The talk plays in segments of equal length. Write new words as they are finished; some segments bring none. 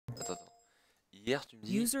hier, tu me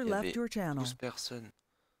dis, User il y left avait your channel. 12 personnes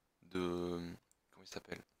de... Comment il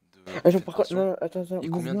s'appelle? De Attends, par contre, Confédération. non, attends, Et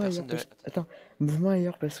combien de mouvement ailleurs, personnes de... parce... Attends, attends, mouvement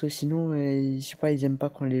ailleurs, parce que sinon, je sais pas, ils aiment pas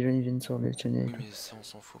quand les gens ils viennent sur le channel et oui, tout. mais ça, on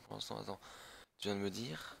s'en fout pour l'instant. Attends, tu viens de me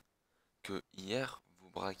dire que hier, vous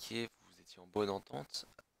braquiez, vous étiez en bonne entente,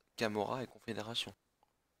 Camorra et Confédération.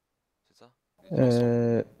 C'est ça? Vous étiez ensemble.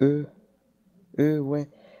 Euh, eux, ouais.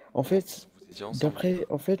 En Comment? fait, Vous étiez ensemble d'après, hier.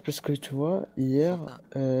 en fait, parce que tu vois, hier, Santa,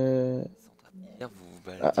 Santa, hier, vous vous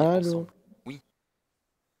baladiez allô, ensemble. Oui,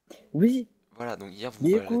 oui, voilà, donc hier, vous vous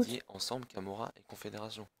mais écoute, baladiez ensemble, Camorra et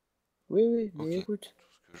Confédération. oui, mais Ok, écoute,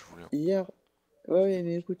 tout ce que je voulais. hier, Je ouais,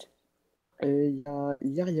 mais t'écoute. écoute,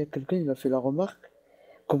 hier, il y a quelqu'un, il m'a fait la remarque,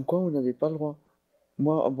 comme quoi on n'avait pas le droit.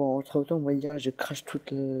 Moi, bon, entre-temps, moi, hier, je crache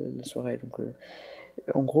toute la soirée, donc,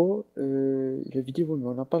 en gros, il avait dit, oui, mais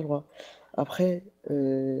on n'a pas le droit. Après,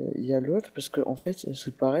 il y a l'autre, parce que en fait, ce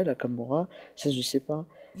qui paraît, la Camorra, ça je sais pas,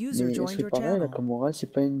 User mais ce joined qui your paraît, la channel. Camorra, c'est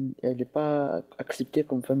pas elle n'est pas acceptée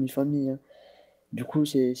comme famille, hein. Du coup,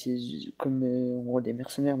 c'est comme en gros des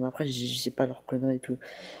mercenaires, mais après, je sais pas leur conneries et tout.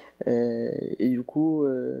 Et du coup,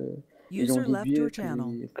 ils ont User left your déduit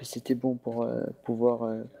channel. que c'était bon pour pouvoir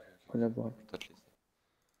Ok. collaborer. Je vais te laisser.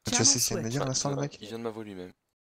 Tu vois Channel ce qu'il vient de me dire switched. à l'instant, le mec? Il vient de m'avouer lui-même.